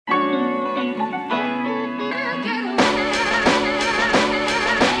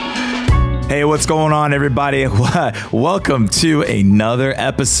Hey, what's going on, everybody? Welcome to another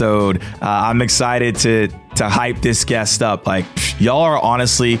episode. I'm excited to hype this guest up. Like, y'all are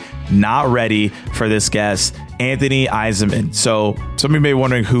honestly not ready for this guest, Anthony Eisenmann. So some of you may be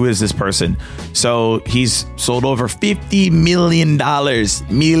wondering, who is this person? So he's sold over $50 million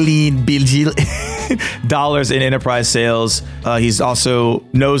in enterprise sales. He's also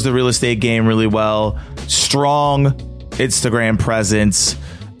knows the real estate game really well. Strong Instagram presence.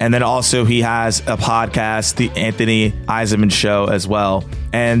 And then also he has a podcast, The Anthony Eisenmann Show, as well.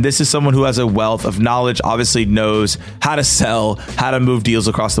 And this is someone who has a wealth of knowledge, obviously knows how to sell, how to move deals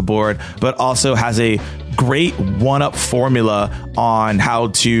across the board, but also has a great one-up formula on how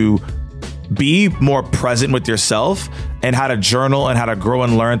to be more present with yourself and how to journal and how to grow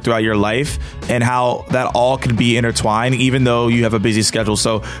and learn throughout your life and how that all can be intertwined, even though you have a busy schedule.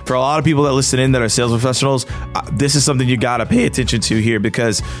 So for a lot of people that listen in that are sales professionals, this is something you got to pay attention to here,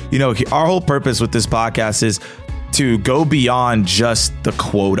 because, you know, our whole purpose with this podcast is to go beyond just the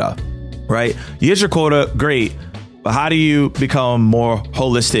quota, right? You hit your quota, great. But how do you become more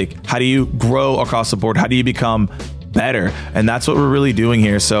holistic? How do you grow across the board? How do you become better? And that's what we're really doing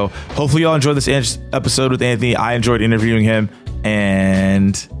here. So hopefully y'all enjoyed this episode with Anthony. I enjoyed interviewing him,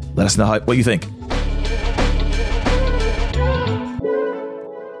 and let us know what you think.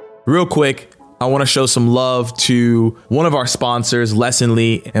 Real quick, I want to show some love to one of our sponsors,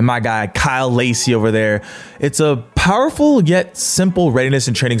 Lessonly, and my guy, Kyle Lacey over there. It's a powerful yet simple readiness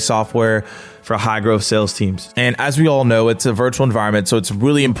and training software for high growth sales teams. And as we all know, it's a virtual environment, so it's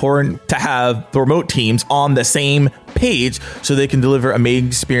really important to have the remote teams on the same page so they can deliver amazing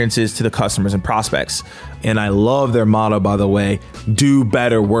experiences to the customers and prospects. And I love their motto, by the way, do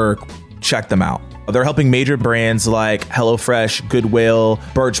better work. Check them out. They're helping major brands like HelloFresh, Goodwill,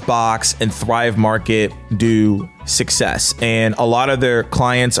 Birchbox, and Thrive Market do success. And a lot of their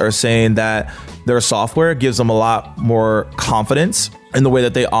clients are saying that their software gives them a lot more confidence in the way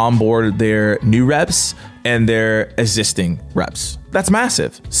that they onboard their new reps and their existing reps. That's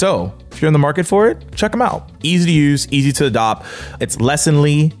massive. So if you're in the market for it, check them out. Easy to use, easy to adopt. It's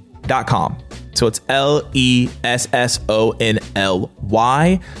lessonly.com. So it's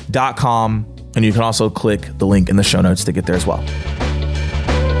LESSONLY.com. And you can also click the link in the show notes to get there as well.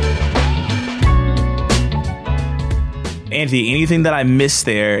 Anthony, anything that I missed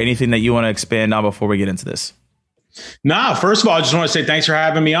there? Anything that you want to expand on before we get into this? Nah, first of all, I just want to say thanks for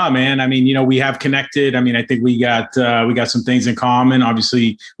having me on, man. I mean, you know, we have connected. I mean, I think we got some things in common.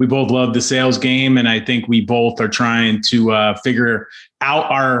 Obviously, we both love the sales game, and I think we both are trying to figure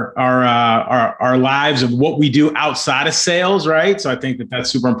out our lives of what we do outside of sales, right? So I think that's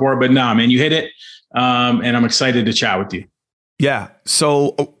super important. But nah, man, you hit it, and I'm excited to chat with you. Yeah.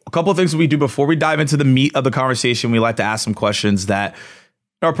 So a couple of things that we do before we dive into the meat of the conversation, we like to ask some questions that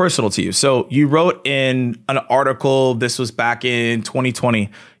are personal to you. So you wrote in an article, this was back in 2020,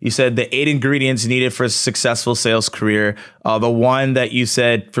 you said the 8 ingredients needed for a successful sales career. The one that you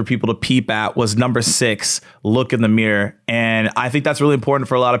said for people to peep at was number 6, look in the mirror. And I think that's really important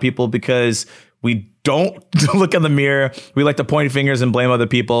for a lot of people, because we don't look in the mirror. We like to point fingers and blame other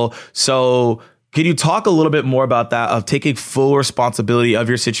people. So can you talk a little bit more about that, of taking full responsibility of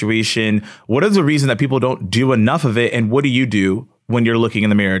your situation? What is the reason that people don't do enough of it? And what do you do when you're looking in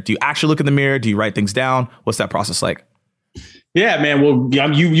the mirror? Do you actually look in the mirror? Do you write things down? What's that process like? Yeah, man. Well,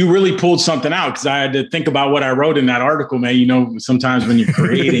 you really pulled something out, because I had to think about what I wrote in that article, man. You know, sometimes when you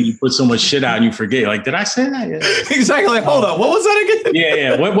create and you put so much shit out and you forget, like, did I say that? Yeah. Exactly. Like, hold up. What was that again?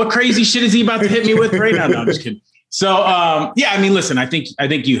 Yeah. What crazy shit is he about to hit me with right now? No, I'm just kidding. So, yeah, I mean, listen, I think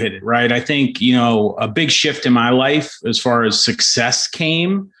you hit it, right? I think, you know, a big shift in my life as far as success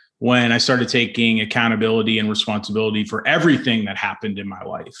came when I started taking accountability and responsibility for everything that happened in my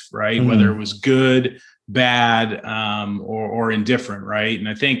life, right? Mm-hmm. Whether it was good, bad, or indifferent, right? And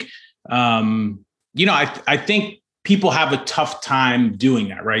I think, you know, I think people have a tough time doing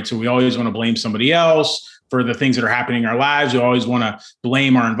that, right? So we always want to blame somebody else for the things that are happening in our lives. We always want to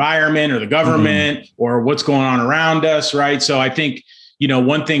blame our environment or the government or what's going on around us, right? So I think, you know,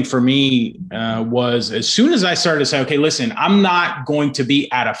 one thing for me was, as soon as I started to say, okay, listen, I'm not going to be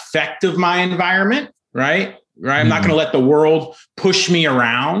at effect of my environment, right? I'm not going to let the world push me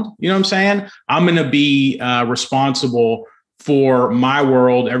around. You know what I'm saying? I'm going to be responsible for my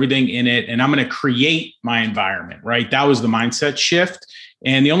world, everything in it, and I'm going to create my environment, right? That was the mindset shift.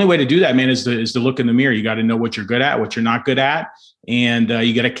 And the only way to do that, man, is to look in the mirror. You got to know what you're good at, what you're not good at. And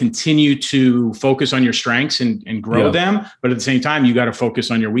you got to continue to focus on your strengths and grow them. But at the same time, you got to focus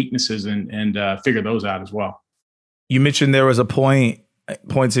on your weaknesses and figure those out as well. You mentioned there was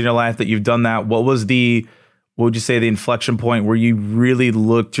points in your life that you've done that. What was the what would you say the inflection point where you really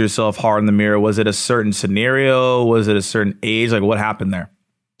looked yourself hard in the mirror? Was it a certain scenario? Was it a certain age? Like what happened there?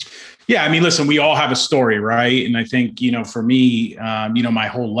 Yeah, I mean, listen, we all have a story, right? And I think, for me, my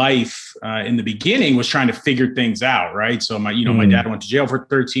whole life in the beginning was trying to figure things out, right? So my dad went to jail for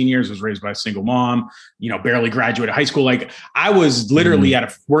 13 years, was raised by a single mom, barely graduated high school. Like I was literally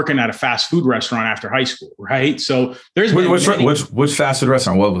working at a fast food restaurant after high school, right? So there's which fast food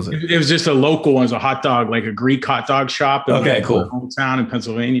restaurant? What was it? It was just a local one. It was a hot dog, like a Greek hot dog shop. Okay, cool. Hometown in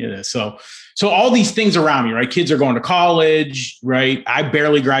Pennsylvania. So all these things around me, right? Kids are going to college, right? I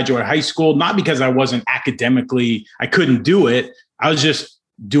barely graduated high school, not because I wasn't academically, I couldn't do it. I was just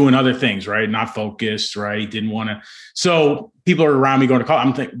doing other things, right? Not focused, right? Didn't want to. So people are around me going to college.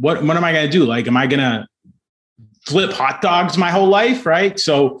 I'm thinking, what am I going to do? Like, am I going to flip hot dogs my whole life? Right.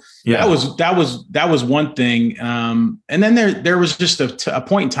 So that was one thing. And then there was just a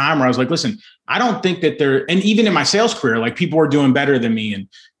point in time where I was like, listen, I don't think that and even in my sales career, like people were doing better than me. And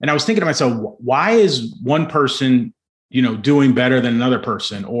I was thinking to myself, why is one person, doing better than another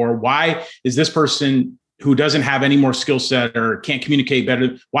person? Or why is this person who doesn't have any more skill set or can't communicate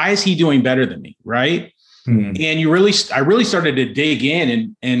better? Why is he doing better than me? Right. And I really started to dig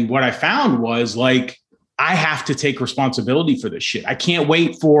in. And what I found was like, I have to take responsibility for this shit. I can't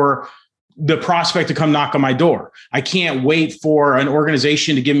wait for the prospect to come knock on my door. I can't wait for an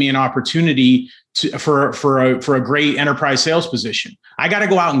organization to give me an opportunity for a great enterprise sales position. I got to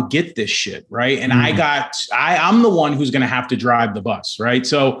go out and get this shit, right? And I'm the one who's going to have to drive the bus, right?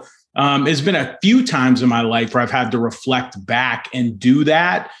 So it's been a few times in my life where I've had to reflect back and do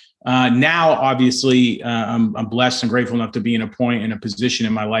that. Now, obviously, I'm blessed and grateful enough to be in a position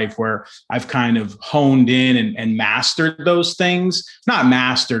in my life where I've kind of honed in and mastered those things. Not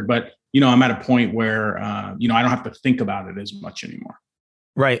mastered, but I'm at a point where I don't have to think about it as much anymore.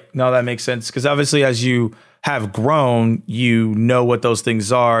 Right. No, that makes sense. Because obviously, as you have grown, you know what those things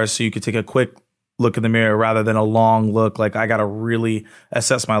are, so you could take a quick look in the mirror rather than a long look. Like I got to really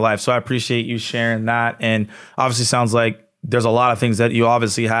assess my life. So I appreciate you sharing that. And obviously, sounds like there's a lot of things that you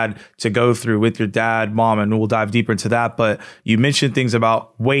obviously had to go through with your dad, mom, and we'll dive deeper into that. But you mentioned things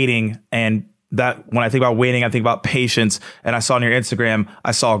about waiting, and that when I think about waiting, I think about patience. And I saw on your Instagram,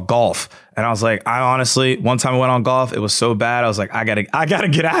 I saw golf, and I was like, I honestly, one time I went on golf, it was so bad. I was like, I gotta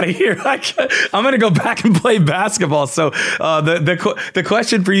get out of here. I'm gonna go back and play basketball. So the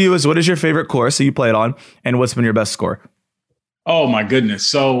question for you is, what is your favorite course that you played on, and what's been your best score? Oh my goodness.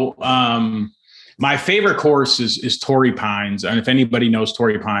 So my favorite course is Torrey Pines. And if anybody knows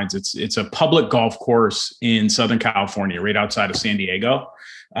Torrey Pines, it's a public golf course in Southern California, right outside of San Diego.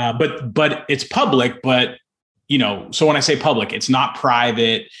 But it's public, but so when I say public, it's not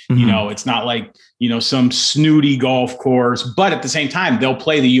private, it's not like, some snooty golf course, but at the same time, they'll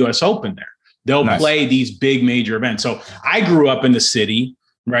play the US Open there. They'll play these big major events. So I grew up in the city,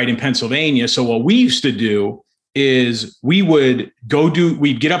 right, in Pennsylvania. So what we used to do is we'd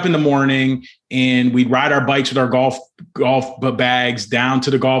get up in the morning and we'd ride our bikes with our golf bags down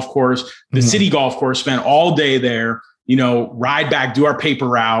to the golf course, the city golf course, spend all day there, ride back, do our paper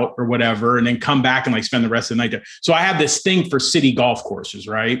route or whatever, and then come back and like spend the rest of the night there. So I have this thing for city golf courses,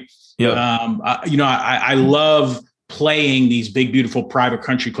 right? Yeah. I love playing these big, beautiful private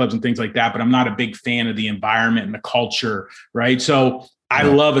country clubs and things like that, but I'm not a big fan of the environment and the culture, right? So I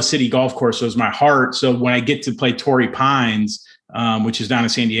love a city golf course. So it's my heart. So when I get to play Torrey Pines, which is down in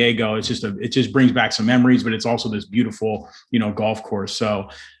San Diego, it just brings back some memories, but it's also this beautiful, golf course. So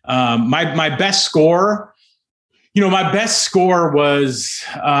my best score, my best score was,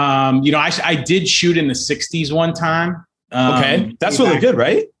 I did shoot in the 60s one time. Okay. That's really good,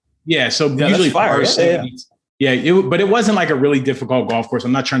 right? Yeah. So usually fire. Yeah, but it wasn't like a really difficult golf course.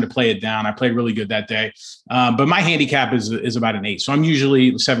 I'm not trying to play it down. I played really good that day. But my handicap is about an 8. So I'm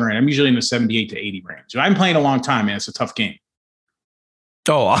usually 7 or 8. I'm usually in the 78 to 80 range. So I'm playing a long time, man. It's a tough game.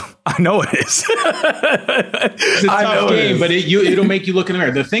 Oh, I know it is. It's a tough game, but it'll make you look in the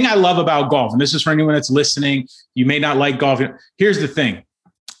mirror. The thing I love about golf, and this is for anyone that's listening, you may not like golf. Here's the thing.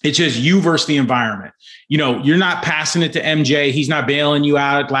 It's just you versus the environment. You're not passing it to MJ. He's not bailing you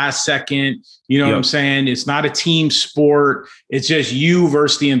out at last second. You know what I'm saying? It's not a team sport. It's just you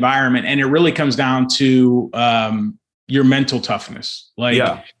versus the environment. And it really comes down to your mental toughness.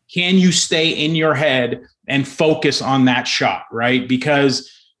 Can you stay in your head and focus on that shot, right? Because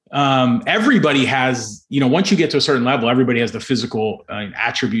everybody has, once you get to a certain level, everybody has the physical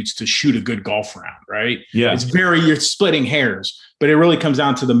attributes to shoot a good golf round, right? Yeah. You're splitting hairs, but it really comes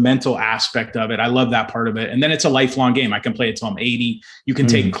down to the mental aspect of it. I love that part of it. And then it's a lifelong game. I can play it till I'm 80. You can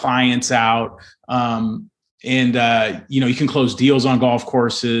take clients out. You can close deals on golf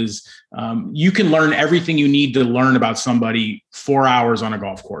courses. You can learn everything you need to learn about somebody 4 hours on a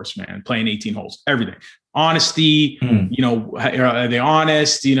golf course, man, playing 18 holes, everything. Honesty, are they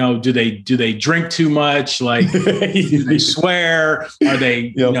honest? Do they drink too much? Like, do they swear? Are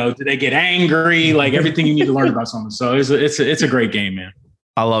they, do they get angry? Like everything you need to learn about someone. So it's a great game, man.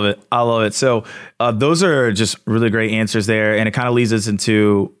 I love it. So those are just really great answers there. And it kind of leads us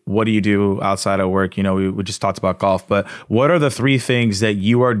into, what do you do outside of work? We just talked about golf, but what are the 3 things that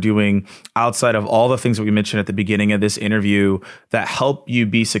you are doing outside of all the things that we mentioned at the beginning of this interview that help you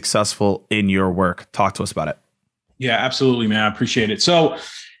be successful in your work? Talk to us about it. Yeah, absolutely, man. I appreciate it. So,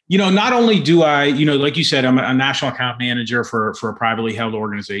 not only do I, like you said, I'm a national account manager for a privately held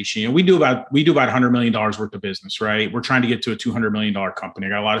organization. We do about $100 million worth of business, right? We're trying to get to a $200 million company. I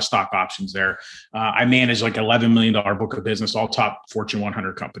got a lot of stock options there. I manage like $11 million book of business, all top Fortune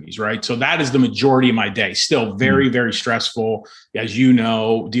 100 companies, right? So that is the majority of my day. Still very, very stressful, as you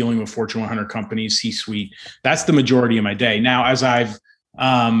know, dealing with Fortune 100 companies, C-suite. That's the majority of my day. Now, as I've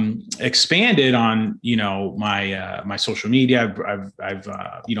expanded on, my social media. I've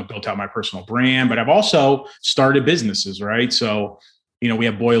built out my personal brand, but I've also started businesses, right? So, we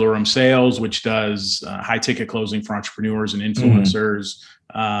have Boiler Room Sales, which does high ticket closing for entrepreneurs and influencers.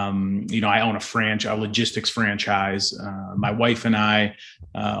 I own a logistics franchise. My wife and I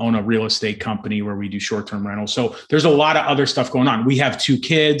own a real estate company where we do short-term rentals. So there's a lot of other stuff going on. We have 2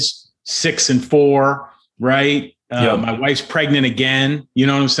 kids, 6 and 4, right? My wife's pregnant again. You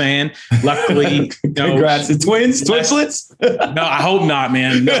know what I'm saying? Luckily, congrats. Twinslets? No, I hope not,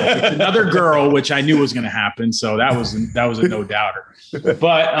 man. No, it's another girl, which I knew was going to happen. So that was a no doubter.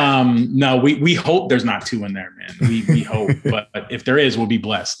 But no, we hope there's not 2 in there, man. We hope, but if there is, we'll be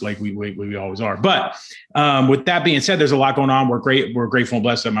blessed, like we always are. But with that being said, there's a lot going on. We're grateful and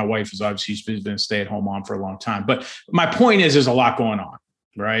blessed that my wife is obviously, she's been a stay-at-home mom for a long time. But my point is, there's a lot going on,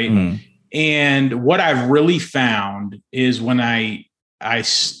 right? Mm-hmm. And what I've really found is when I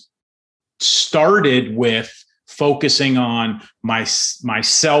started with focusing on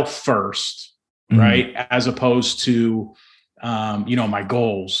myself first, right? As opposed to, my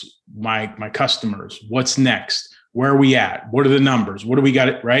goals, my customers, what's next, where are we at? What are the numbers? What do we got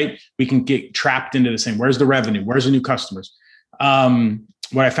it right? We can get trapped into the same, where's the revenue? Where's the new customers?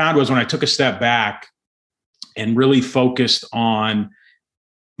 What I found was when I took a step back and really focused on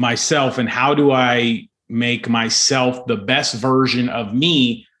myself and how do I make myself the best version of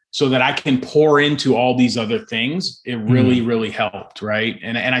me so that I can pour into all these other things, it really, really helped. Right.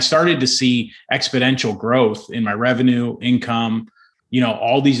 And I started to see exponential growth in my revenue, income,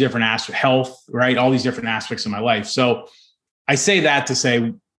 all these different aspects, health, right? All these different aspects of my life. So I say that to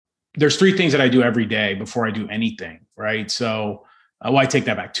say there's 3 things that I do every day before I do anything. Right. So, I take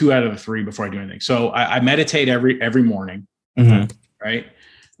that back, 2 out of the 3 before I do anything. So I meditate every morning. Right.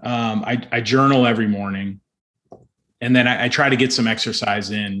 I journal every morning, and then I try to get some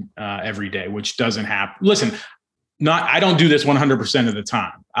exercise in every day, which doesn't happen. Listen, I don't do this 100% of the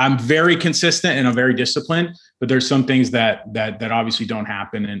time. I'm very consistent and I'm very disciplined, but there's some things that obviously don't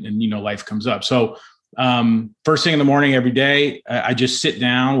happen, and life comes up. So first thing in the morning every day, I just sit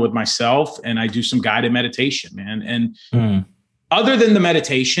down with myself and I do some guided meditation, man. And other than the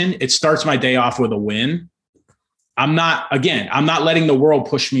meditation, it starts my day off with a win. I'm not letting the world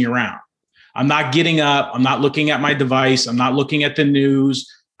push me around. I'm not getting up. I'm not looking at my device. I'm not looking at the news.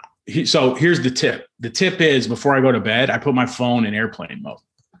 So here's the tip. The tip is, before I go to bed, I put my phone in airplane mode.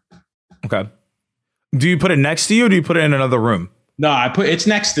 Okay. Do you put it next to you, or do you put it in another room? No, it's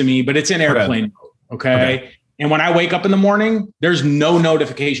next to me, but it's in airplane mode. Okay. And when I wake up in the morning, there's no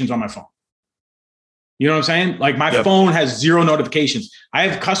notifications on my phone. You know what I'm saying? Like my phone has 0 notifications. I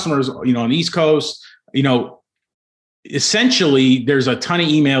have customers, on the East Coast, essentially there's a ton of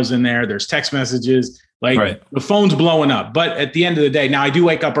emails in there. There's text messages, the phone's blowing up. But at the end of the day, now I do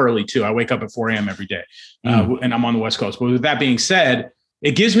wake up early too. I wake up at 4 a.m. every day and I'm on the West Coast. But with that being said,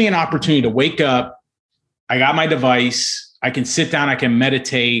 it gives me an opportunity to wake up. I got my device. I can sit down. I can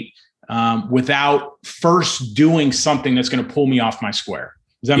meditate without first doing something that's going to pull me off my square.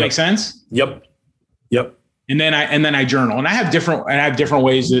 Does that make sense? Yep. And then I journal, and I have different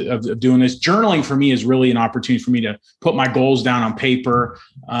ways of doing this. Journaling for me is really an opportunity for me to put my goals down on paper.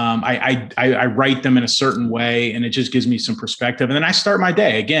 I write them in a certain way, and it just gives me some perspective. And then I start my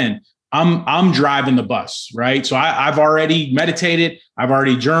day again. I'm driving the bus, right? So I've already meditated. I've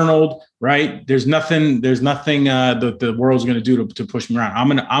already journaled, right? There's nothing that the world's going to do to push me around.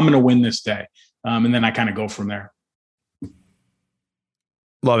 I'm going to win this day. And then I kind of go from there.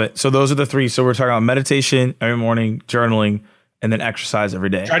 Love it. So those are the 3. So we're talking about meditation every morning, journaling, and then exercise every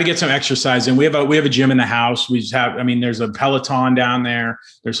day. Try to get some exercise in. We have a gym in the house. We just have, there's a Peloton down there.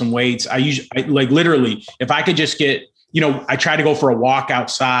 There's some weights. I like literally, if I could just get, I try to go for a walk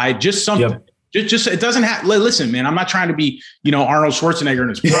outside, just something. Yep. Just it doesn't have. Listen, man, I'm not trying to be, Arnold Schwarzenegger in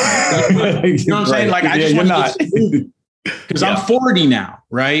his prime. You know what I'm saying? Like I just want to get because I'm 40 now,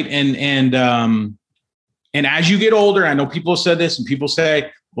 right? And as you get older, I know people said this, and people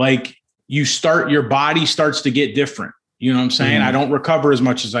say like your body starts to get different. You know what I'm saying? Mm-hmm. I don't recover as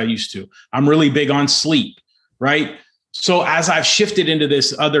much as I used to. I'm really big on sleep, right? So as I've shifted into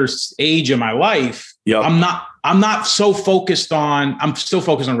this other age of my life, I'm not so focused on, I'm still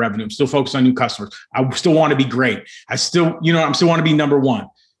focused on revenue. I'm still focused on new customers. I still want to be great. I still want to be number one,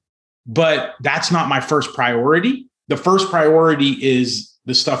 but that's not my first priority. The first priority is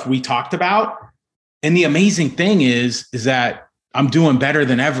the stuff we talked about. And the amazing thing is that I'm doing better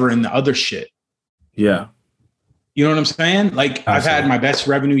than ever in the other shit. Yeah. You know what I'm saying? Like Absolutely. I've had my best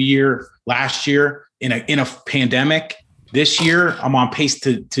revenue year last year in a pandemic. This year, I'm on pace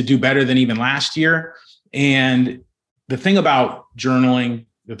to do better than even last year. And the thing about journaling,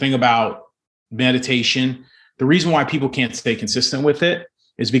 the thing about meditation, the reason why people can't stay consistent with it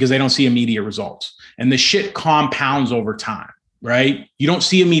is because they don't see immediate results. And the shit compounds over time, right? You don't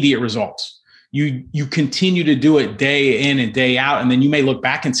see immediate results. You continue to do it day in and day out. And then you may look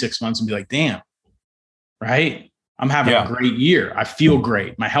back in 6 months and be like, damn, right? I'm having a great year. I feel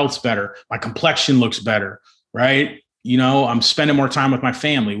great. My health's better. My complexion looks better, right? I'm spending more time with my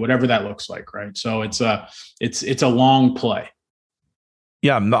family, whatever that looks like. Right. So it's a long play.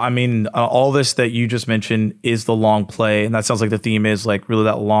 Yeah. All this that you just mentioned is the long play. And that sounds like the theme is like really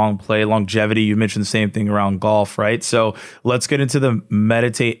that long play, longevity. You mentioned the same thing around golf, right? So let's get into the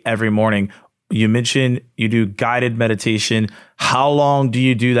meditate every morning. You mentioned you do guided meditation. How long do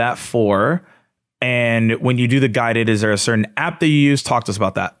you do that for? And when you do the guided, is there a certain app that you use? Talk to us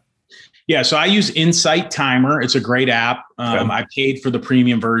about that. Yeah, so I use Insight Timer. It's a great app. I paid for the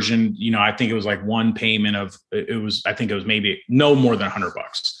premium version. I think it was like one payment I think it was maybe no more than $100,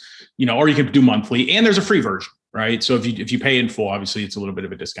 or you can do monthly, and there's a free version, right? So if you pay in full, obviously it's a little bit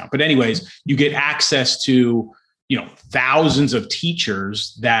of a discount. But anyways, you get access to, thousands of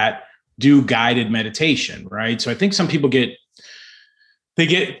teachers that do guided meditation, right? So I think some people get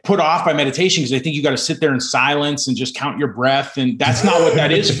put off by meditation because they think you got to sit there in silence and just count your breath. And that's not what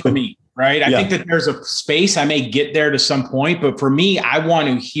that is for me. Right. I think that there's a space. I may get there to some point, but for me, I want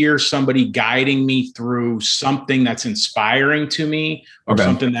to hear somebody guiding me through something that's inspiring to me or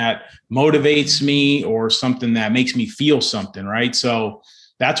something that motivates me or something that makes me feel something. Right. So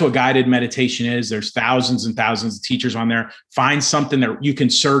that's what guided meditation is. There's thousands and thousands of teachers on there. Find something that you can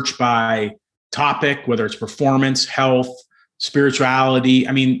search by topic, whether it's performance, health, spirituality.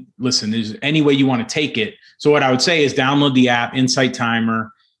 Listen, there's any way you want to take it. So what I would say is download the app, Insight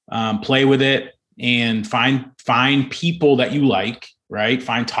Timer. Play with it and find people that you like, right?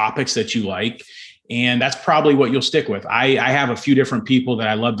 Find topics that you like. And that's probably what you'll stick with. I have a few different people that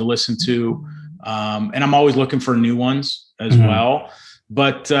I love to listen to. And I'm always looking for new ones as well.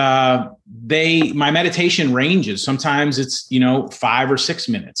 But my meditation ranges. Sometimes it's, 5 or 6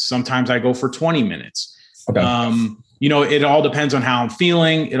 minutes. Sometimes I go for 20 minutes. It all depends on how I'm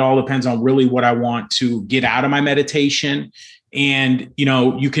feeling. It all depends on really what I want to get out of my meditation. And,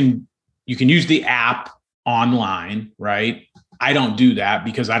 you can use the app online, right? I don't do that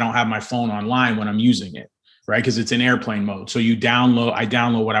because I don't have my phone online when I'm using it, right? Because it's in airplane mode. So I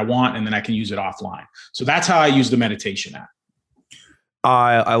download what I want and then I can use it offline. So that's how I use the meditation app.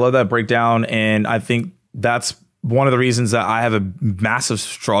 I love that breakdown. And I think that's one of the reasons that I have a massive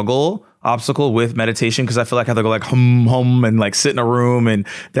obstacle with meditation, because I feel like I have to go like hum and like sit in a room and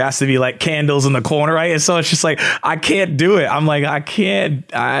there has to be like candles in the corner, right? And so it's just like I can't do it. I'm like, I can't,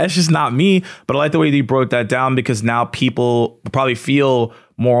 it's just not me. But I like the way that you broke that down, because now people probably feel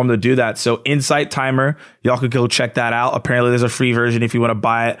more on to do that. So Insight Timer, y'all could go check that out. Apparently there's a free version if you want to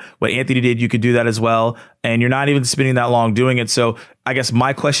buy it. What Anthony did, you could do that as well. And you're not even spending that long doing it. So I guess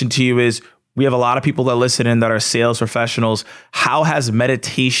my question to you is, we have a lot of people that listen in that are sales professionals. How has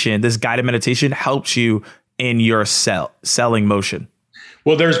meditation, this guided meditation, helped you in your selling motion?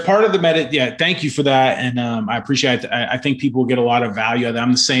 Well, there's part of the yeah, thank you for that. And I appreciate it. I think people get a lot of value out of that.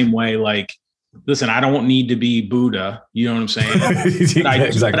 I'm the same way. Like, listen, I don't need to be Buddha. You know what I'm saying?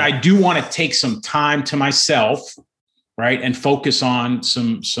 But I do want to take some time to myself, right? And focus on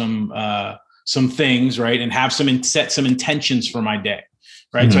some things, right? And have set some intentions for my day.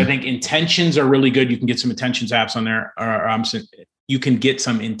 Right. Mm-hmm. So I think intentions are really good. You can get some intentions apps on there, or you can get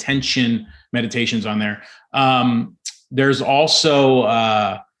some intention meditations on there. There's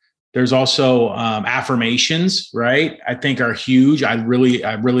also There's also affirmations, right? I think are huge. I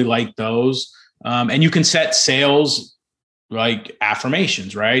really like those. And you can set sales like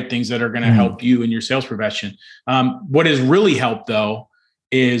affirmations, right? Things that are going to help you in your sales profession. What has really helped though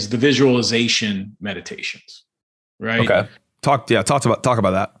is the visualization meditations, right? Okay. Talk about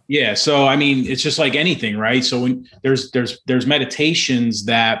that. Yeah. So, I mean, it's just like anything, right? So when there's meditations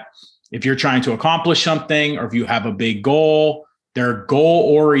that if you're trying to accomplish something, or if you have a big goal, they're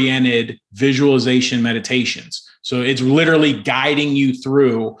goal-oriented visualization meditations. So it's literally guiding you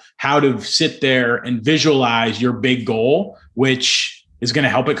through how to sit there and visualize your big goal, which is going to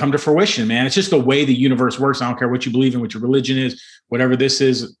help it come to fruition, man. It's just the way the universe works. I don't care what you believe in, what your religion is, whatever this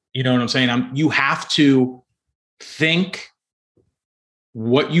is, you know what I'm saying? You have to think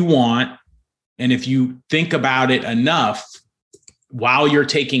what you want. And if you think about it enough while you're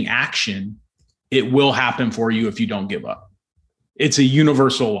taking action, it will happen for you if you don't give up. It's a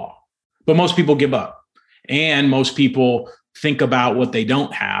universal law, but most people give up. And most people think about what they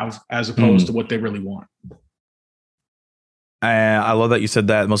don't have as opposed to what they really want. I love that you said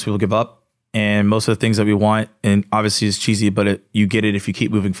that most people give up, and most of the things that we want, and obviously it's cheesy, but you get it if you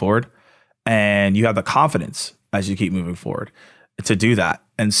keep moving forward, and you have the confidence as you keep moving forward to do that.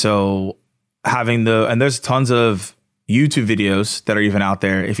 And so and there's tons of YouTube videos that are even out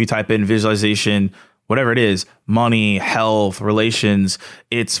there. If you type in visualization, whatever it is, money, health, relations,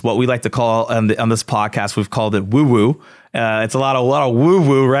 it's what we like to call on this podcast, we've called it woo woo. It's a lot of woo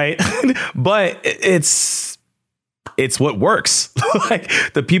woo, right? But it's what works. Like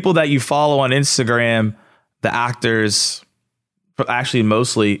the people that you follow on Instagram, the actors, actually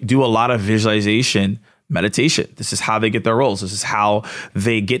mostly do a lot of visualization meditation. This is how they get their roles. This is how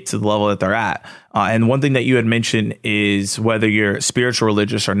they get to the level that they're at. And one thing that you had mentioned is whether you're spiritual,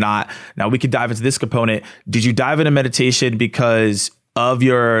 religious or not. Now we could dive into this component. Did you dive into meditation because of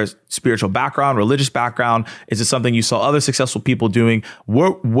your spiritual background, religious background? Is it something you saw other successful people doing?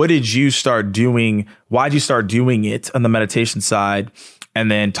 What did you start doing? Why did you start doing it on the meditation side?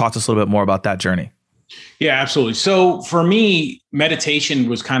 And then talk to us a little bit more about that journey. Yeah, absolutely. So for me, meditation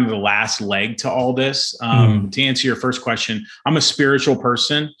was kind of the last leg to all this. To answer your first question, I'm a spiritual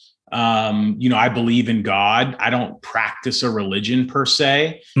person. I believe in God. I don't practice a religion per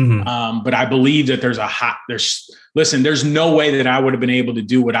se, but I believe that there's no way that I would have been able to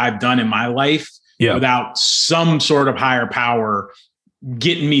do what I've done in my life without some sort of higher power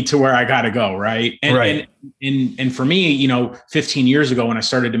getting me to where I got to go. Right. And for me, 15 years ago, when I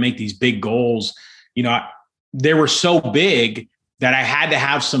started to make these big goals, they were so big that I had to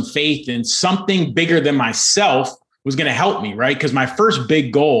have some faith in something bigger than myself was going to help me. Right. Because my first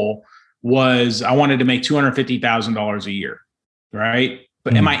big goal was I wanted to make $250,000 a year. Right.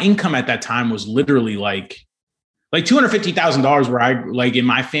 But and my income at that time was literally like $250,000 where I like in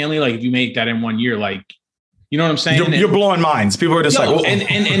my family, like if you make that in 1 year, like, you know what I'm saying? You're blowing minds. People are just like, whoa.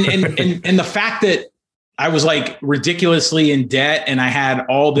 And the fact that I was like ridiculously in debt and I had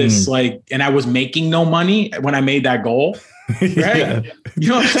all this and I was making no money when I made that goal. Right. Yeah. You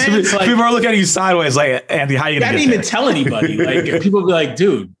know what I'm saying? It's like, people are looking at you sideways like, Andy, how are you going to I didn't even tell anybody. Like people be like,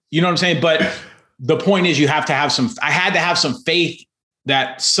 dude, you know what I'm saying? But the point is I had to have some faith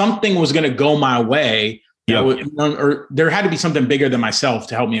that something was going to go my way. Or there had to be something bigger than myself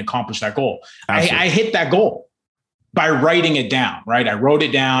to help me accomplish that goal. I hit that goal by writing it down, right? I wrote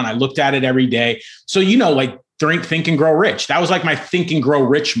it down. I looked at it every day. So, like Think and Grow Rich. That was like my Think and Grow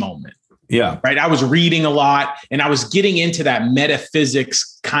Rich moment. Yeah. Right. I was reading a lot and I was getting into that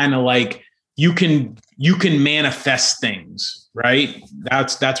metaphysics kind of like you can manifest things, right?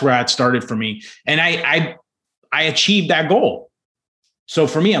 That's where it started for me. And I achieved that goal. So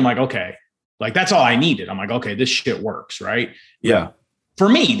for me, I'm like, okay, like that's all I needed. I'm like, okay, this shit works, right? Yeah. For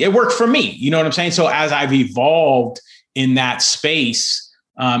me, it worked for me. You know what I'm saying? So as I've evolved in that space,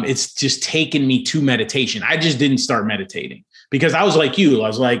 it's just taken me to meditation. I just didn't start meditating because I was like you. I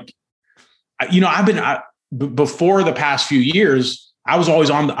was like, before the past few years, I was always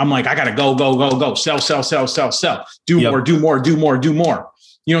I'm like, I got to go, sell, do more. You know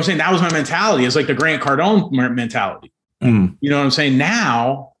what I'm saying? That was my mentality. It's like the Grant Cardone mentality. You know what I'm saying?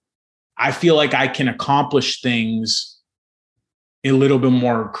 Now I feel like I can accomplish things a little bit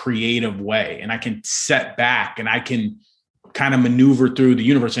more creative way. And I can set back and I can kind of maneuver through the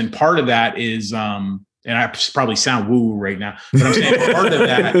universe. And part of that is, and I probably sound woo right now, but I'm saying part of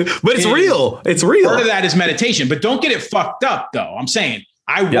that, but it's real. It's real. Part of that is meditation, but don't get it fucked up though. I'm saying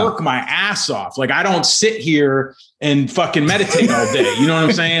I work my ass off. Like I don't sit here and fucking meditate all day. You know what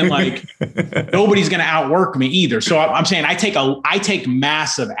I'm saying? Like nobody's going to outwork me either. So I'm saying I take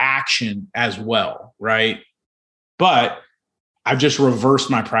massive action as well. Right. But I've just reversed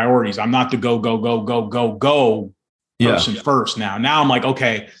my priorities. I'm not the go person first now. Now I'm like,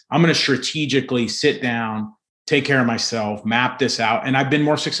 okay, I'm going to strategically sit down, take care of myself, map this out. And I've been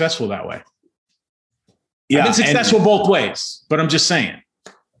more successful that way. Yeah, I've been successful both ways, but I'm just saying.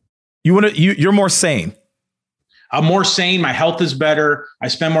 You're more sane. I'm more sane. My health is better. I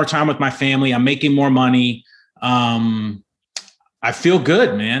spend more time with my family. I'm making more money. I feel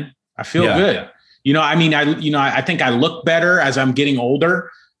good, man. I feel good. I think I look better as I'm getting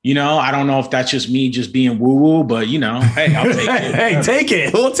older. I don't know if that's just me just being woo-woo, but hey, I'll take it. Hey, take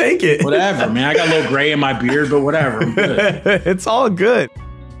it. We'll take it. Whatever, man. I got a little gray in my beard, but whatever. I'm good. It's all good.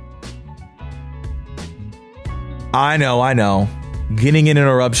 I know. Getting an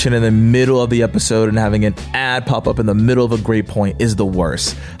interruption in the middle of the episode and having an ad pop up in the middle of a great point is the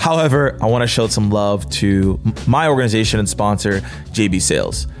worst. However, I want to show some love to my organization and sponsor, JB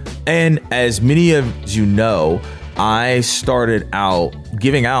Sales. And as many of you know, I started out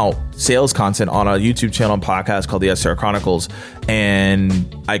giving out sales content on a YouTube channel and podcast called the SDR Chronicles.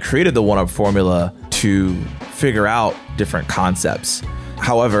 And I created the 1UP formula to figure out different concepts.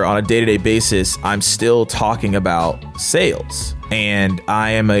 However, on a day-to-day basis, I'm still talking about sales. And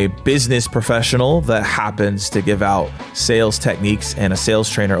I am a business professional that happens to give out sales techniques and a sales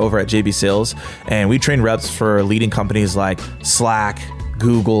trainer over at JB Sales. And we train reps for leading companies like Slack,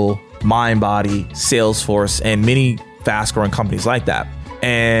 Google, MindBody, Salesforce, and many fast-growing companies like that.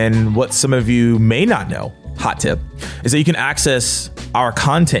 And what some of you may not know, hot tip, is that you can access our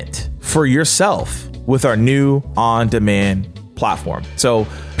content for yourself with our new on-demand platform. So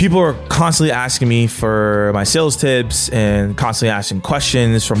people are constantly asking me for my sales tips and constantly asking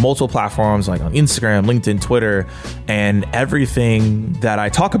questions from multiple platforms like on Instagram, LinkedIn, Twitter, and everything that I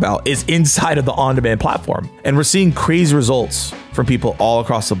talk about is inside of the on-demand platform. And we're seeing crazy results from people all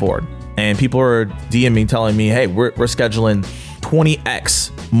across the board. And people are DMing telling me, hey, we're scheduling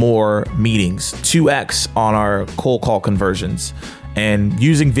 20x more meetings, 2x on our cold call conversions, and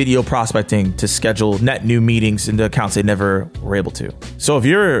using video prospecting to schedule net new meetings into accounts they never were able to. So if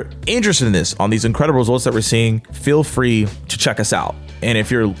you're interested in this, on these incredible results that we're seeing, feel free to check us out. And if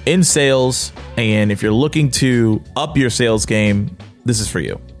you're in sales and if you're looking to up your sales game, this is for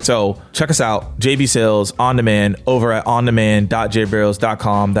you. So check us out, JB Sales On Demand over at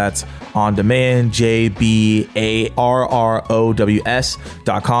ondemand.jbarrows.com. That's on demand,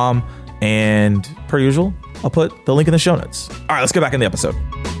 JBARROWS.com. And per usual, I'll put the link in the show notes. All right, let's get back in the episode.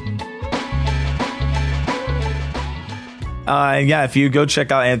 If you go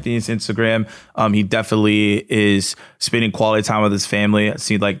check out Anthony's Instagram, he definitely is spending quality time with his family. I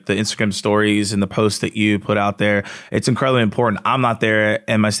see like the Instagram stories and the posts that you put out there. It's incredibly important. I'm not there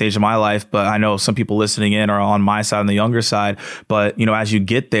in my stage of my life, but I know some people listening in are on my side, on the younger side. But, as you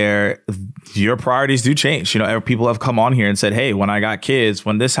get there, your priorities do change. People have come on here and said, hey, when I got kids,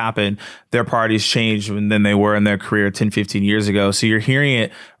 when this happened, their priorities changed than they were in their career 10, 15 years ago. So you're hearing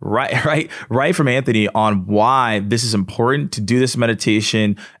it right from Anthony on why this is important to do this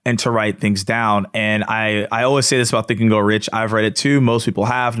meditation and to write things down. And I always say this about Think and Grow Rich. I've read it too. Most people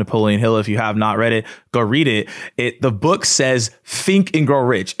have. Napoleon Hill, if you have not read it, go read it. The book says think and grow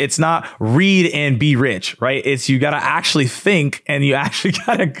rich. It's not read and be rich, right? It's you got to actually think and you actually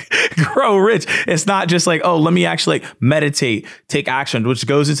got to grow rich. It's not just like, oh, let me actually meditate, take action, which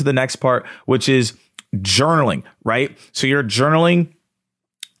goes into the next part, which is journaling, right? So you're journaling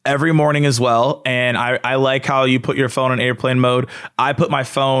every morning as well. And I like how you put your phone in airplane mode. I put my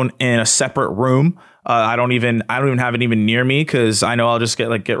phone in a separate room. I don't even have it even near me because I know I'll just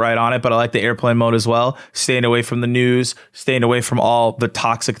get right on it. But I like the airplane mode as well. Staying away from the news, staying away from all the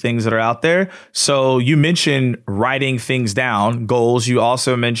toxic things that are out there. So you mentioned writing things down, goals. You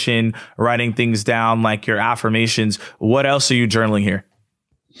also mentioned writing things down like your affirmations. What else are you journaling here?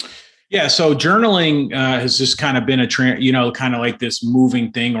 Yeah. So journaling has just kind of been kind of like this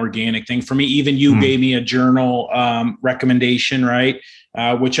moving thing, organic thing for me. Even you gave me a journal recommendation, right?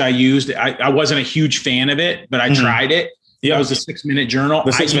 Which I used. I wasn't a huge fan of it, but I tried it. Yeah. It was a 6-minute journal.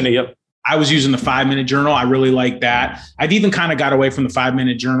 The 6-minute, yep. I was using the 5-minute journal. I really like that. I've even kind of got away from the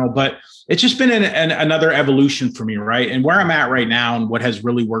 5-minute journal, but it's just been another evolution for me, right? And where I'm at right now and what has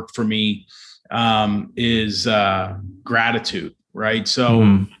really worked for me is gratitude, right?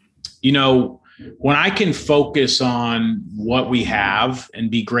 So, when I can focus on what we have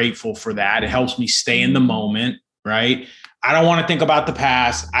and be grateful for that, it helps me stay in the moment, right? I don't want to think about the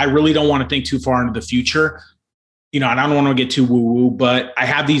past. I really don't want to think too far into the future. I don't want to get too woo-woo, but I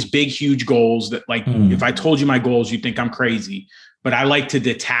have these big, huge goals that if I told you my goals, you'd think I'm crazy, but I like to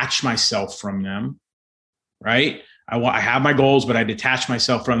detach myself from them, right? I have my goals, but I detach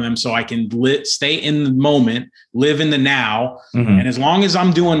myself from them so I can stay in the moment, live in the now. Mm-hmm. And as long as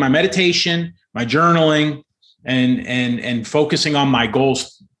I'm doing my meditation, my journaling, and focusing on my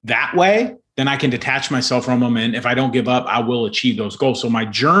goals that way, then I can detach myself from them. And if I don't give up, I will achieve those goals. So my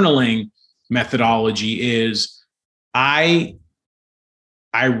journaling methodology is I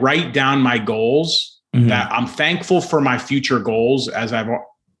write down my goals that I'm thankful for my future goals as I've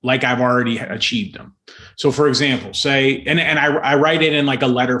already achieved them. So for example, say, and I write it in like a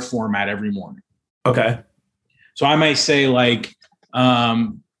letter format every morning. Okay. So I may say like,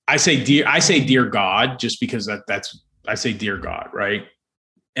 I say dear God, just because I say dear God, right?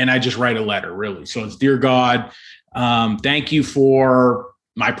 And I just write a letter, really. So it's dear God, thank you for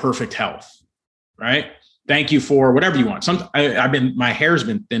my perfect health, right? Thank you for whatever you want. My hair's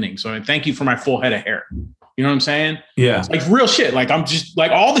been thinning, so thank you for my full head of hair. You know what I'm saying? Yeah. It's like real shit. Like I'm just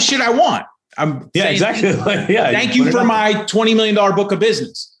like all the shit I want. Exactly. Thank you for my $20 million book of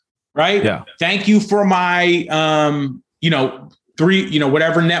business, right? Yeah. Thank you for my,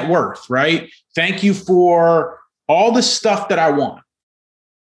 whatever net worth, right? Thank you for all the stuff that I want.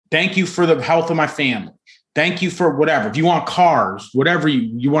 Thank you for the health of my family. Thank you for whatever. If you want cars, whatever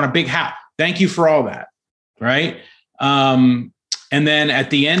you want a big house. Thank you for all that, right? And then at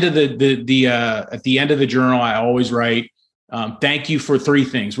the end of the journal, I always write, thank you for three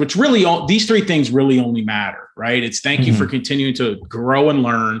things, which really these three things really only matter, right? It's thank you for continuing to grow and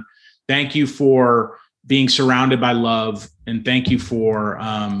learn. Thank you for being surrounded by love, and thank you for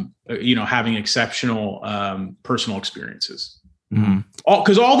having exceptional personal experiences.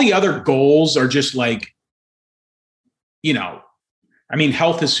 Because all the other goals are just like,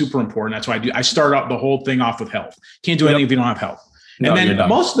 health is super important. That's why I start out the whole thing off with health. Can't do anything if you don't have health. And then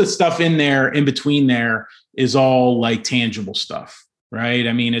most of the stuff in between there is all like tangible stuff, right?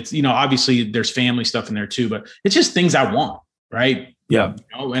 I mean, it's, obviously there's family stuff in there too, but it's just things I want, right? Yeah.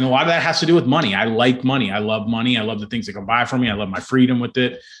 And a lot of that has to do with money. I like money. I love money. I love the things that can buy for me. I love my freedom with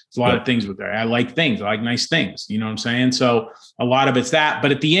it. There's a lot of things with that. I like things. I like nice things. You know what I'm saying? So a lot of it's that.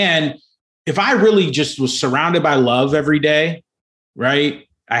 But at the end, if I really just was surrounded by love every day, right?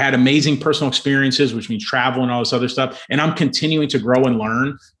 I had amazing personal experiences, which means travel and all this other stuff. And I'm continuing to grow and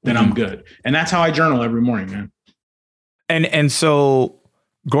learn, then I'm good. And that's how I journal every morning, man. And so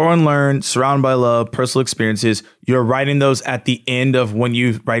grow and learn, surrounded by love, personal experiences. You're writing those at the end of when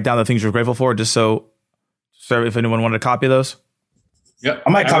you write down the things you're grateful for, just so if anyone wanted to copy those. Yep. I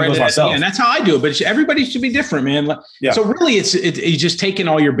might copy those myself. And that's how I do it. But everybody should be different, man. Yeah. So really it's just taking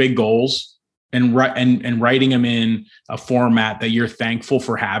all your big goals and writing them in a format that you're thankful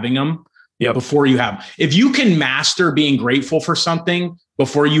for having them before you have them. If you can master being grateful for something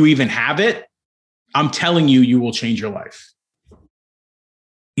before you even have it, I'm telling you, you will change your life.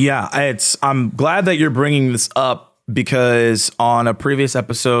 Yeah, I'm glad that you're bringing this up, because on a previous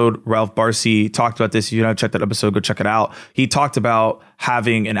episode, Ralph Barcy talked about this. If you haven't checked that episode, go check it out. He talked about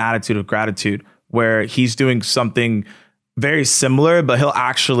having an attitude of gratitude, where he's doing something very similar, but he'll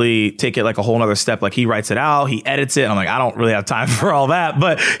actually take it like a whole nother step. Like he writes it out, he edits it. And I'm like, I don't really have time for all that,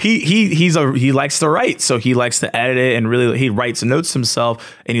 but he likes to write. So he likes to edit it, and really he writes notes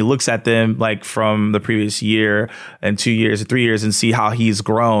himself, and he looks at them like from the previous year and 2 years and 3 years and see how he's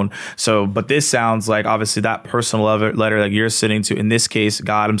grown. So, but this sounds like obviously that personal letter that you're sitting to, in this case,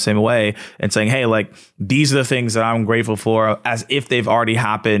 God, I'm same way, and saying, hey, like these are the things that I'm grateful for, as if they've already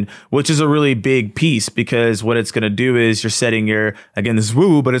happened, which is a really big piece, because what it's going to do is you're setting your, again, this is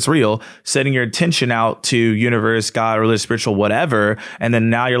woo, but it's real, setting your attention out to universe, God, religious, spiritual, whatever. And then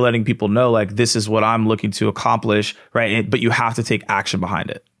now you're letting people know, like, this is what I'm looking to accomplish, right? But you have to take action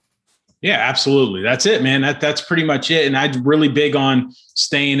behind it. Yeah, absolutely. That's it, man. That's pretty much it. And I'm really big on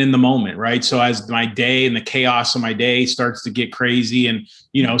staying in the moment, right? So as my day and the chaos of my day starts to get crazy, and,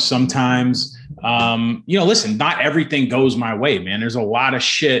 sometimes, listen, not everything goes my way, man. There's a lot of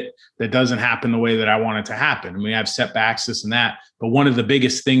shit that doesn't happen the way that I want it to happen. And we have setbacks, this and that. But one of the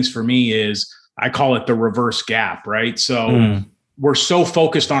biggest things for me is, I call it the reverse gap, right? So we're so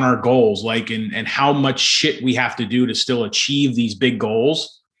focused on our goals, like, and how much shit we have to do to still achieve these big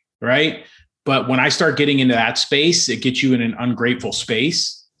goals. Right. But when I start getting into that space, it gets you in an ungrateful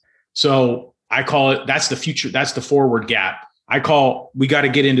space. So I call it, that's the future. That's the forward gap. We got to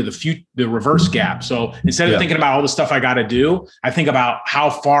get into the reverse gap. So instead of thinking about all the stuff I got to do, I think about how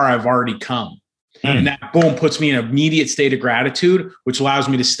far I've already come. And that boom puts me in an immediate state of gratitude, which allows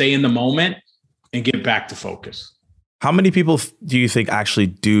me to stay in the moment and get back to focus. How many people do you think actually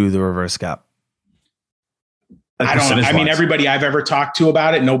do the reverse gap? I mean, everybody I've ever talked to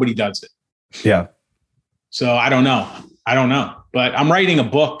about it, nobody does it. Yeah. So I don't know. But I'm writing a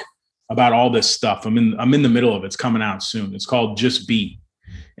book about all this stuff. I'm in the middle of it. It's coming out soon. It's called Just Be.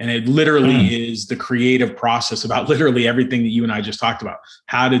 And it literally is the creative process about literally everything that you and I just talked about.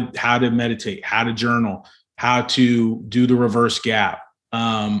 How to meditate, how to journal, how to do the reverse gap,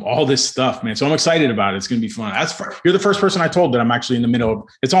 all this stuff, man. So I'm excited about it. It's going to be fun. You're the first person I told that I'm actually in the middle of.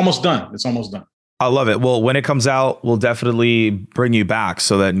 It's almost done. I love it. Well, when it comes out, we'll definitely bring you back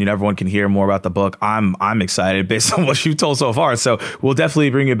so that everyone can hear more about the book. I'm excited based on what you've told so far. So we'll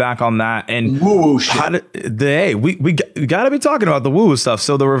definitely bring you back on that. And woo shit. We got to be talking about the woo stuff.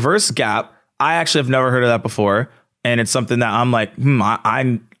 So the reverse gap, I actually have never heard of that before, and it's something that I'm like, I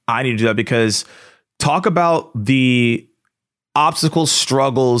need to do that, because talk about the obstacles,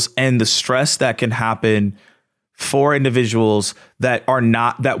 struggles, and the stress that can happen for individuals that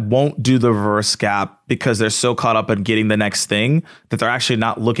won't do the reverse gap because they're so caught up in getting the next thing that they're actually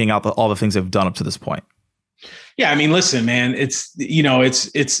not looking out all the things they've done up to this point. Yeah. I mean, listen, man, it's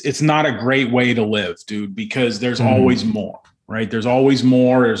not a great way to live, dude, because there's always more, right? There's always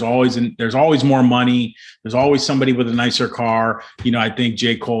more. There's always more money. There's always somebody with a nicer car. I think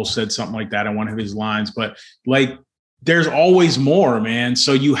J. Cole said something like that in one of his lines, but like, there's always more, man.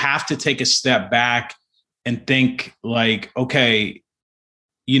 So you have to take a step back and think like, okay,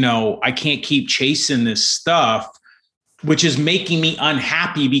 I can't keep chasing this stuff, which is making me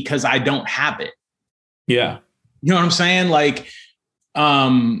unhappy because I don't have it. Yeah. You know what I'm saying? Like,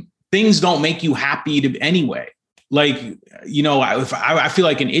 things don't make you happy anyway. Like, I feel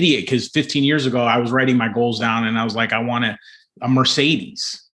like an idiot because 15 years ago, I was writing my goals down and I was like, I want a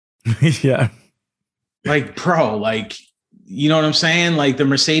Mercedes. Yeah. Like, bro, like, you know what I'm saying? Like, the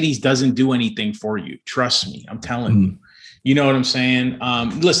Mercedes doesn't do anything for you. Trust me. I'm telling you. You know what I'm saying?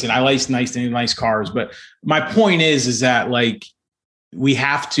 Listen, I like nice cars, but my point is that like, we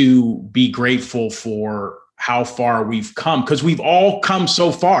have to be grateful for how far we've come, because we've all come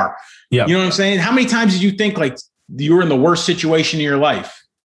so far. Yeah. You know what I'm saying? How many times did you think like you were in the worst situation of your life?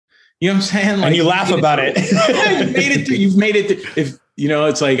 You know what I'm saying? Like, and you laugh about it. You've made it. If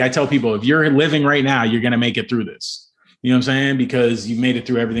it's like I tell people, if you're living right now, you're going to make it through this. You know what I'm saying? Because you've made it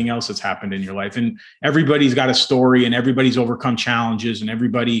through everything else that's happened in your life. And everybody's got a story and everybody's overcome challenges, and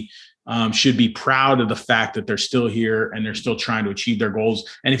everybody should be proud of the fact that they're still here and they're still trying to achieve their goals.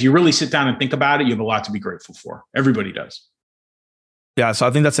 And if you really sit down and think about it, you have a lot to be grateful for. Everybody does. Yeah. So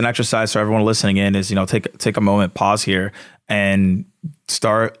I think that's an exercise for everyone listening in is, take a moment, pause here and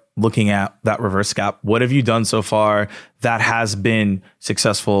start looking at that reverse gap. What have you done so far that has been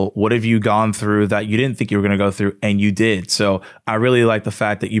successful? What have you gone through that you didn't think you were going to go through and you did? So I really like the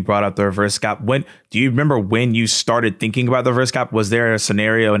fact that you brought up the reverse gap. Do you remember when you started thinking about the reverse gap? Was there a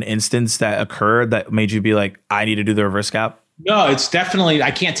scenario, an instance that occurred that made you be like, I need to do the reverse gap? No, it's definitely,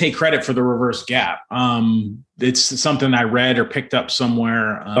 I can't take credit for the reverse gap. It's something I read or picked up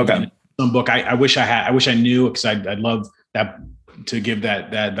somewhere. In some book. I wish I knew, because I'd love that to give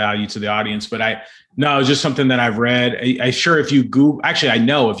that value to the audience. But it's just something that I've read. If you Google, actually, I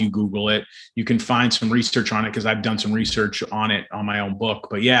know if you Google it, you can find some research on it, because I've done some research on it on my own book.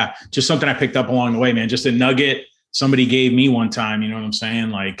 But yeah, just something I picked up along the way, man. Just a nugget somebody gave me one time. You know what I'm saying?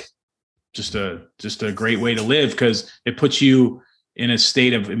 Like, just a great way to live, because it puts you in a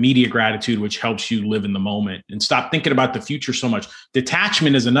state of immediate gratitude, which helps you live in the moment and stop thinking about the future so much.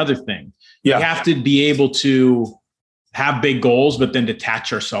 Detachment is another thing. Yeah. We have to be able to have big goals, but then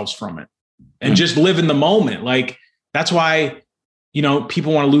detach ourselves from it and just live in the moment. Like, that's why,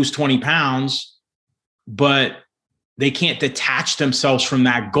 people want to lose 20 pounds, but they can't detach themselves from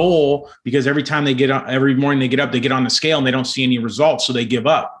that goal, because every morning they get up, they get on the scale and they don't see any results. So they give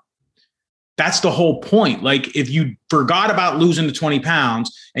up. That's the whole point. Like, if you forgot about losing the 20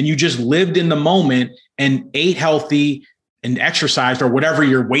 pounds and you just lived in the moment and ate healthy and exercised, or whatever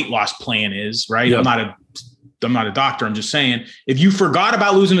your weight loss plan is, right? Yep. I'm not a doctor. I'm just saying, if you forgot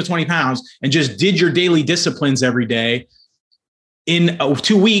about losing the 20 pounds and just did your daily disciplines every day, in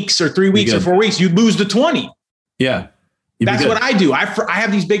 2 weeks or 3 weeks or 4 weeks, you'd lose the 20. Yeah. That's what I do. I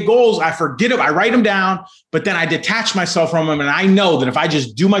have these big goals. I forget them. I write them down, but then I detach myself from them. And I know that if I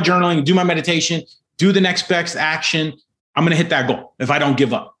just do my journaling, do my meditation, do the next best action, I'm going to hit that goal if I don't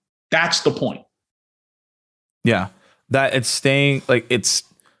give up. That's the point. Yeah. That it's it's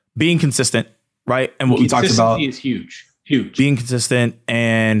being consistent, right? And what we talked about is huge. Being consistent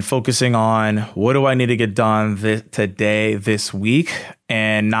and focusing on what do I need to get done today, this week,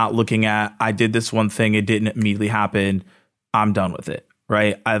 and not looking at, I did this one thing, it didn't immediately happen, I'm done with it,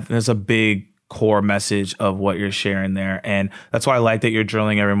 right? There's a big core message of what you're sharing there. And that's why I like that you're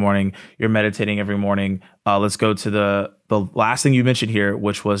journaling every morning, you're meditating every morning. Let's go to the last thing you mentioned here,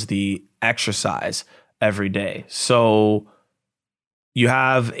 which was the exercise every day. So you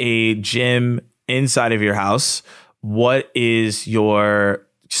have a gym inside of your house. What is your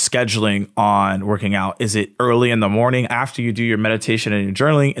scheduling on working out? Is it early in the morning after you do your meditation and your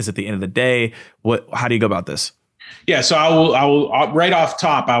journaling? Is it the end of the day? How do you go about this? Yeah. So I will right off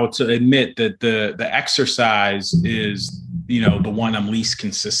top, I will admit that the exercise is, the one I'm least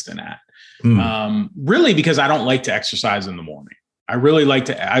consistent at. Really, because I don't like to exercise in the morning. I really like,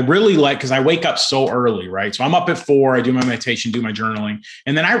 because I wake up so early, right? So I'm up at 4, I do my meditation, do my journaling.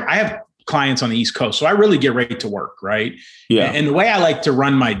 And then I have clients on the East Coast. So I really get right to work, right? Yeah. And the way I like to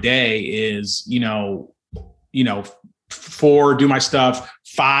run my day is, 4, do my stuff,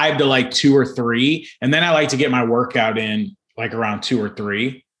 5 to like 2 or 3. And then I like to get my workout in like around 2 or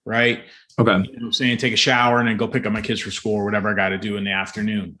 3, right? Okay. You know what I'm saying? Take a shower and then go pick up my kids for school or whatever I got to do in the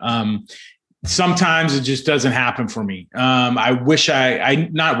afternoon. Sometimes it just doesn't happen for me. I wish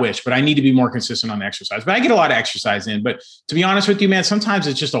but I need to be more consistent on the exercise, but I get a lot of exercise in. But to be honest with you, man, sometimes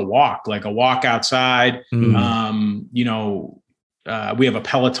it's just a walk outside. We have a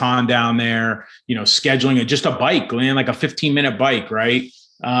Peloton down there, scheduling just a bike, like a 15-minute bike, right?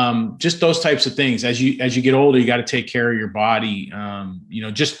 Just those types of things. As you get older, you got to take care of your body.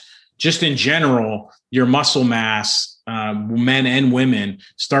 Just in general, your muscle mass, men and women,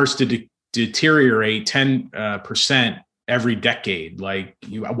 starts to deteriorate 10% every decade. Like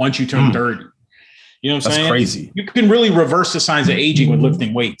once you turn 30, you know what I'm saying? That's crazy. You can really reverse the signs of aging with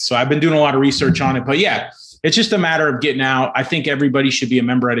lifting weights. So I've been doing a lot of research on it, but yeah, it's just a matter of getting out. I think everybody should be a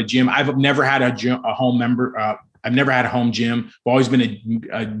member at a gym. I've never had a home member. I've never had a home gym. I've always been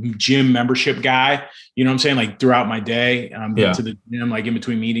a gym membership guy. You know what I'm saying? Like throughout my day, get to the gym, like in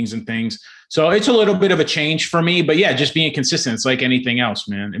between meetings and things. So it's a little bit of a change for me, but yeah, just being consistent. It's like anything else,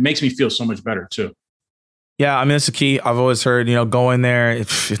 man. It makes me feel so much better too. Yeah, I mean, that's the key. I've always heard, going there, it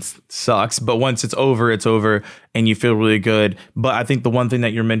sucks. But once it's over and you feel really good. But I think the one thing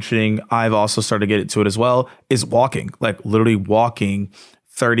that you're mentioning, I've also started to get into it as well, is walking, like literally walking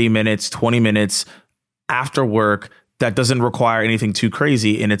 30 minutes, 20 minutes after work. That doesn't require anything too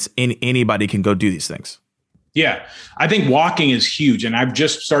crazy. And anybody can go do these things. Yeah, I think walking is huge. And I've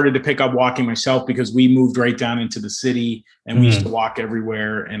just started to pick up walking myself because we moved right down into the city and we used to walk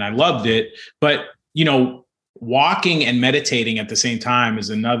everywhere and I loved it. But, walking and meditating at the same time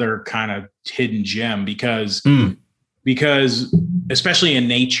is another kind of hidden gem because especially in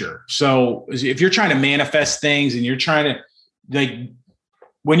nature. So if you're trying to manifest things and you're trying to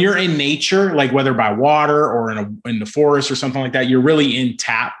when you're in nature, like whether by water or in the forest or something like that, you're really in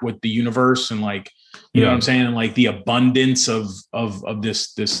tap with the universe and you know what I'm saying? And like the abundance of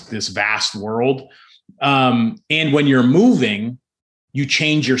this vast world. And when you're moving, you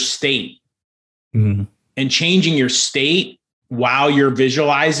change your state. Mm-hmm. And changing your state while you're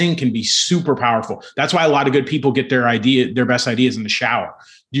visualizing can be super powerful. That's why a lot of good people get their best ideas in the shower.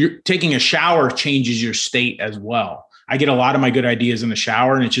 You're taking a shower changes your state as well. I get a lot of my good ideas in the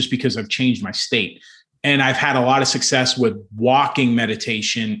shower, and it's just because I've changed my state. And I've had a lot of success with walking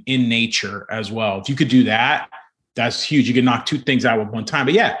meditation in nature as well. If you could do that, that's huge. You can knock 2 things out with one time.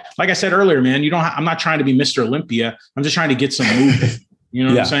 But yeah, like I said earlier, man, I'm not trying to be Mr. Olympia. I'm just trying to get some movement. You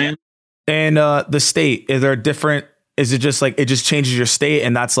know what I'm saying? And the state, is it just like it just changes your state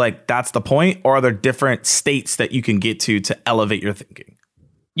and that's the point? Or are there different states that you can get to elevate your thinking?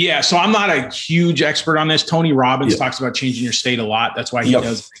 Yeah. So I'm not a huge expert on this. Tony Robbins talks about changing your state a lot. That's why he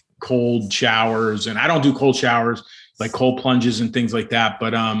does cold showers. And I don't do cold showers, like cold plunges and things like that.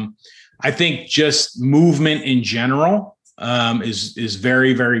 But I think just movement in general is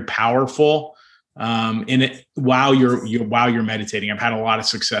very, very powerful. In it while you're meditating. I've had a lot of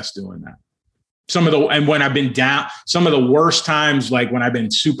success doing that. And when I've been down, some of the worst times, like when I've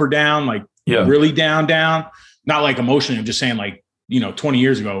been super down, like really down, not like emotionally, I'm just saying 20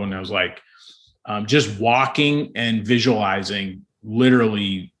 years ago when I was just walking and visualizing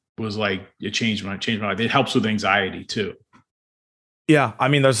literally was it changed my life. It helps with anxiety too. Yeah, I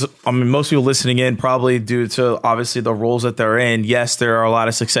mean, most people listening in probably due to obviously the roles that they're in. Yes, there are a lot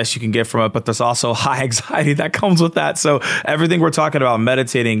of success you can get from it, but there's also high anxiety that comes with that. So everything we're talking about,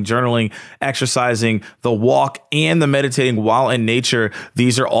 meditating, journaling, exercising, the walk and the meditating while in nature,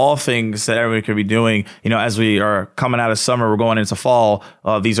 these are all things that everybody could be doing. As we are coming out of summer, we're going into fall.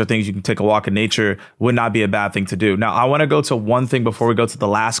 These are things you can take a walk in nature. Would not be a bad thing to do. Now, I want to go to one thing before we go to the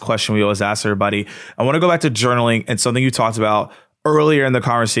last question we always ask everybody. I want to go back to journaling and something you talked about earlier in the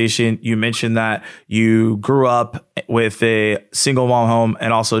conversation. You mentioned that you grew up with a single mom home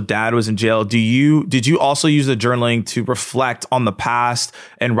and also dad was in jail. Did you also use the journaling to reflect on the past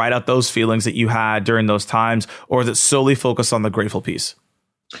and write out those feelings that you had during those times, or is it solely focused on the grateful piece?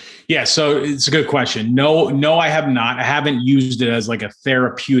 Yeah, so it's a good question. No, I have not. I haven't used it as like a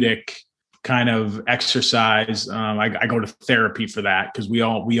therapeutic kind of exercise. I go to therapy for that because we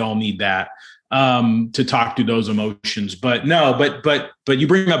all need that to talk through those emotions. But no, but you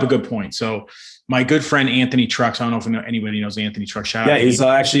bring up a good point. So my good friend Anthony Trucks. I don't know if anybody knows Anthony Trucks. Shout out. Yeah, he's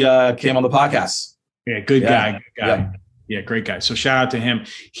actually came on the podcast. Yeah, good guy. Yeah, great guy. So shout out to him.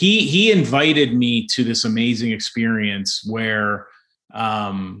 He invited me to this amazing experience where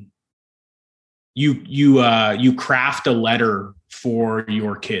you craft a letter for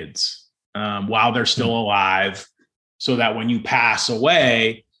your kids while they're still alive, so that when you pass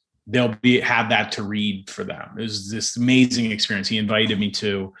away, they'll have that to read for them. It was this amazing experience he invited me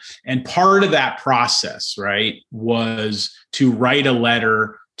to. And part of that process, right, was to write a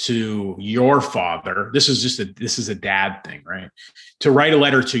letter to your father. This is a dad thing, right? To write a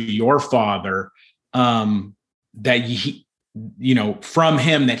letter to your father that he, from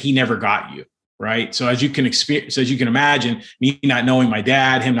him, that he never got you. Right. So as you can imagine, me not knowing my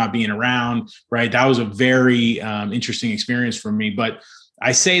dad, him not being around, right, that was a very interesting experience for me. But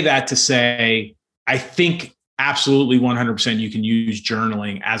I say that to say, I think absolutely 100% you can use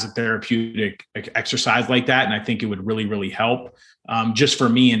journaling as a therapeutic exercise like that. And I think it would really, really help. Just for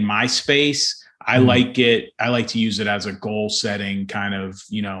me in my space, I like it. I like to use it as a goal setting kind of,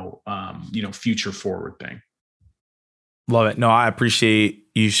 future forward thing. Love it. No, I appreciate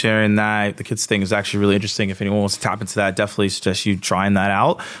you sharing that. The kids thing is actually really interesting. If anyone wants to tap into that, definitely suggest you trying that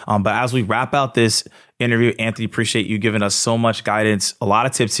out. But as we wrap out this interview, Anthony, appreciate you giving us so much guidance, a lot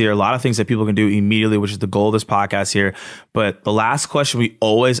of tips here, a lot of things that people can do immediately, which is the goal of this podcast here. But the last question we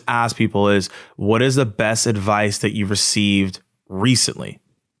always ask people is, what is the best advice that you've received recently?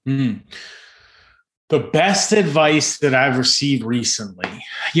 The best advice that I've received recently,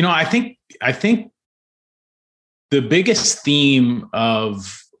 I think the biggest theme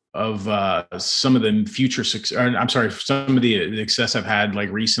of some of the future success, some of the success I've had like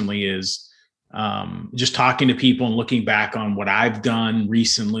recently is just talking to people and looking back on what I've done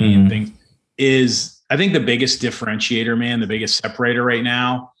recently and things is, I think, the biggest differentiator, man, the biggest separator right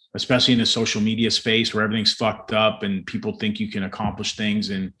now, especially in the social media space where everything's fucked up and people think you can accomplish things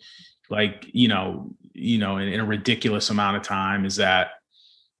in in a ridiculous amount of time, is that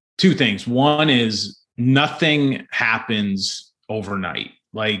two things. One is, nothing happens overnight.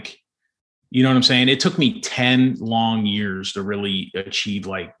 Like, you know what I'm saying? It took me 10 long years to really achieve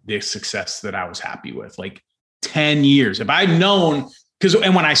like the success that I was happy with. Like 10 years. If I'd known,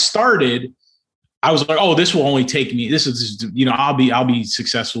 and when I started, I was like, oh, this will only take me, I'll be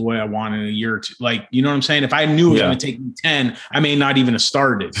successful the way I want in a year or two. Like, you know what I'm saying? If I knew it was going to take me 10, I may not even have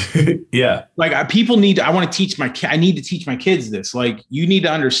started. Yeah. Like I need to teach my kids this. Like, you need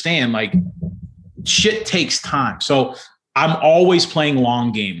to understand, like, shit takes time. So I'm always playing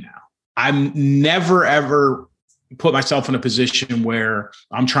long game now. I'm never, ever put myself in a position where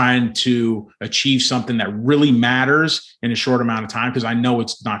I'm trying to achieve something that really matters in a short amount of time, because I know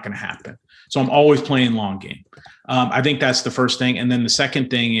it's not going to happen. So I'm always playing long game. I think that's the first thing. And then the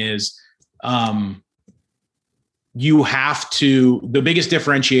second thing is you have to, the biggest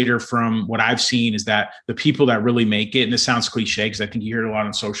differentiator from what I've seen is that the people that really make it, and this sounds cliche because I think you hear it a lot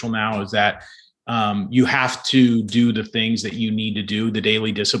on social now, is that you have to do the things that you need to do, the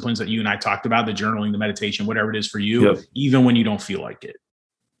daily disciplines that you and I talked about, the journaling, the meditation, whatever it is for you, even when you don't feel like it.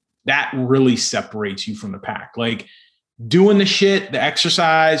 That really separates you from the pack. Like doing the shit, the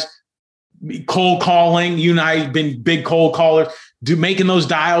exercise, cold calling. You and I have been big cold callers, making those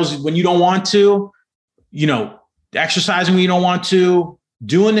dials when you don't want to, exercising when you don't want to,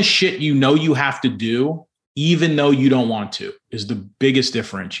 doing the shit you have to do, even though you don't want to, is the biggest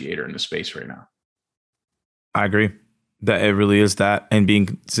differentiator in the space right now. I agree that it really is that, and being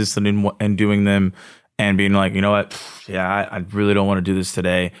consistent in doing them and being like, you know what? Yeah, I really don't want to do this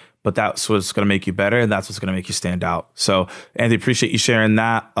today, but that's what's going to make you better. And that's what's going to make you stand out. So, Anthony, appreciate you sharing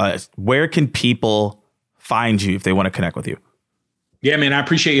that. Where can people find you if they want to connect with you? Yeah, man, I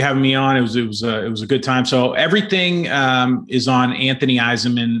appreciate you having me on. It was a good time. So everything is on Anthony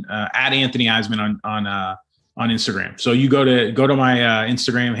Eisenman, at Anthony Eisenman on Instagram. So you go to my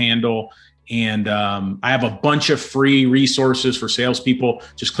Instagram handle, and I have a bunch of free resources for salespeople.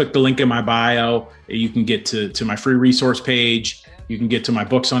 Just click the link in my bio. You can get to my free resource page. You can get to my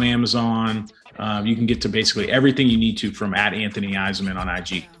books on Amazon. You can get to basically everything you need to from at Anthony Eisenman on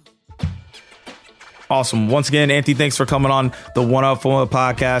IG. Awesome. Once again, Anthony, thanks for coming on the One Up Formula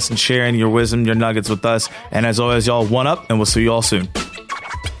podcast and sharing your wisdom, your nuggets with us. And as always, y'all, one up, and we'll see you all soon.